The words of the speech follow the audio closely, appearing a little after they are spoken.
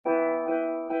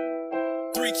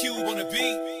3Cube on the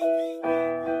beat.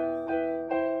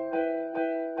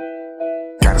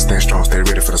 Gotta stand strong, stay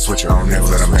ready for the switch. I don't never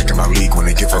let them back in my league. When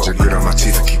they give up, just grit on my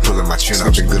teeth and keep pulling my chin.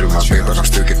 I've been good in my bed, but I'm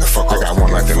still getting the fuck up. I got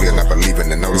one life to live, not believing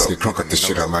in no luck. Get crunk up this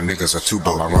shit out, my niggas are too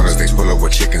bold. My runners, they pull up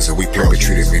with chickens and we play. They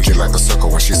treated me just like a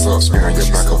sucker when she sucks. Spin on your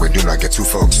back up, we do not get two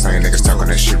folks. Same niggas talking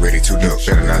that shit ready to duck.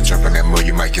 Better not jump in that mud,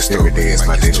 you might get stuck. Every day it's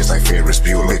my day, just like Ferris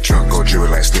Bueller. Lit trunk, go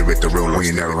jewelry like steer at the roller.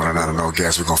 We ain't never running out of no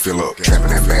gas, we gon' fill up. Trapping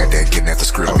that bad dad, getting at the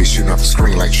script. I be shooting off the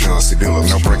screen like Sean Sibilla.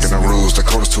 No breaking the rules, the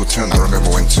code is too tender. I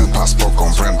remember when Tupac spoke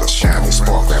on Brenda. Shiny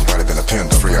spark, that brighter than a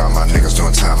panda. Free all my niggas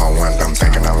doing time on Wonder. I'm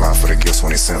thanking out loud for the gifts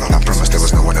when they send them. I promise there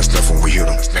was no one that's left when we hit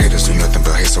them. Haters do nothing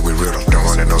but hate, so we rid them. Don't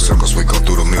run in no circles, we go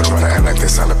through the middle. Try to act like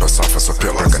they solid, but soft as a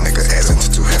pillow. Break a nigga ass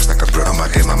into two halves like a brittle. My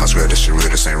dead mama's real, this shit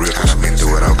real, this ain't real. I done been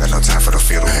through it, I don't got no time for the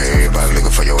fiddle. Hey, everybody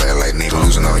looking for your ass like Nemo.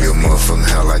 Losing all your motherfucking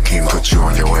hell like chemo. Put you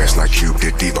on your ass like Cube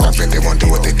did Debo. I bet they won't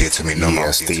do what they did to me no more.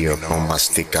 Yeah, still on my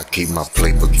stick, I keep my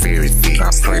playbook very deep.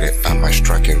 I pray that I might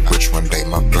strike it rich one day,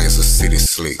 my blazer city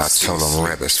sleep. I told them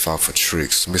rabbits fall for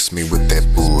tricks, miss me with that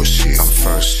bullshit. I'm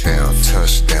first down,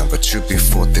 touchdown, but you be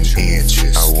fourth in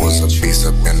inches. I was a beast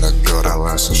up in the gut, I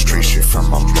learned some street shit from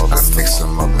my mother. I mix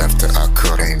them up after I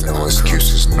cut, ain't no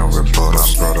excuses, no rebuttal.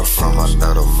 I'm brother from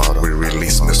another mother, we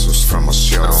release missiles from a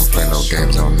shell. I don't play no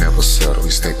games, I don't never settle.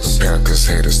 We stay prepared cause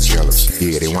haters jealous.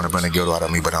 Yeah, they wanna bring the ghetto out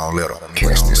of me, but I don't let them.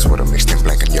 Cash this sweater mixed in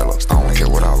black and yellow. I don't care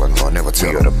what all I know, I never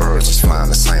tell her. The birds is flying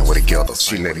the same way together.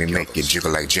 She let me make it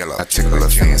jiggle like jello. I tickle her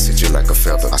fancy just like a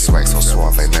feather. I swag so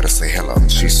suave, they let her say hello.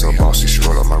 She so bossy, she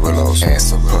roll up my rillos. Ass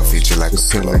so puffy, just like a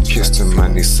pillow. Kissed her my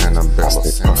niece and her best,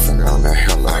 they puffin' on that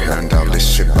hello. I learned all this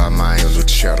shit by my angel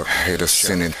cheddar. Haters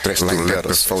sending threats like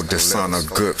letters before dishonor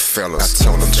good fellas. I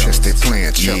told them chest they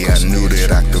playing checkers. Yeah, I knew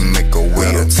that I could make a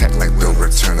way attack like the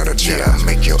return of the Jedi. Yeah, I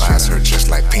make your eyes hurt just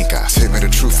like pink eye. Tell me the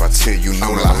truth, I tell you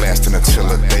no lie. Lasting until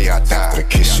the day I die. After the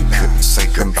kiss you couldn't say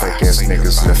goodbye. Fake ass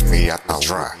niggas left me out the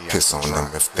dry. Piss on them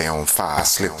if they on fire. I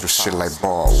slip through shit like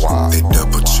barbed wire. They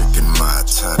double chicken my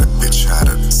tie, the bitch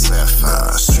hotter than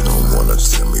sapphire. She don't wanna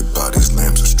tell me about these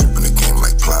lambs. Are stripping the game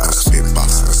like pliers. Spit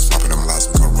boxing, swapping them lies.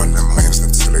 We gon' run them lanes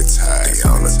until they tired. They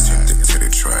all attempted till they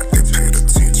tried. They paid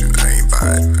attention. I ain't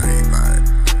buy it.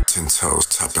 10 toes,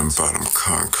 top and bottom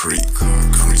concrete.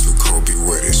 I'm too cold, be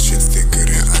wet. This shit thicker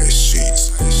than ice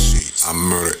sheets. I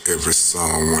murder every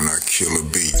song when I kill a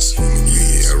beat.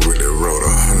 Yeah, I really wrote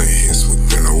 100 hits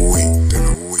within a week.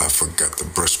 I forgot to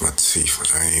brush my teeth, but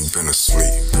I ain't been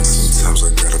asleep. Sometimes I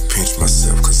gotta pinch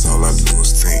myself, cause all I do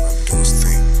is think.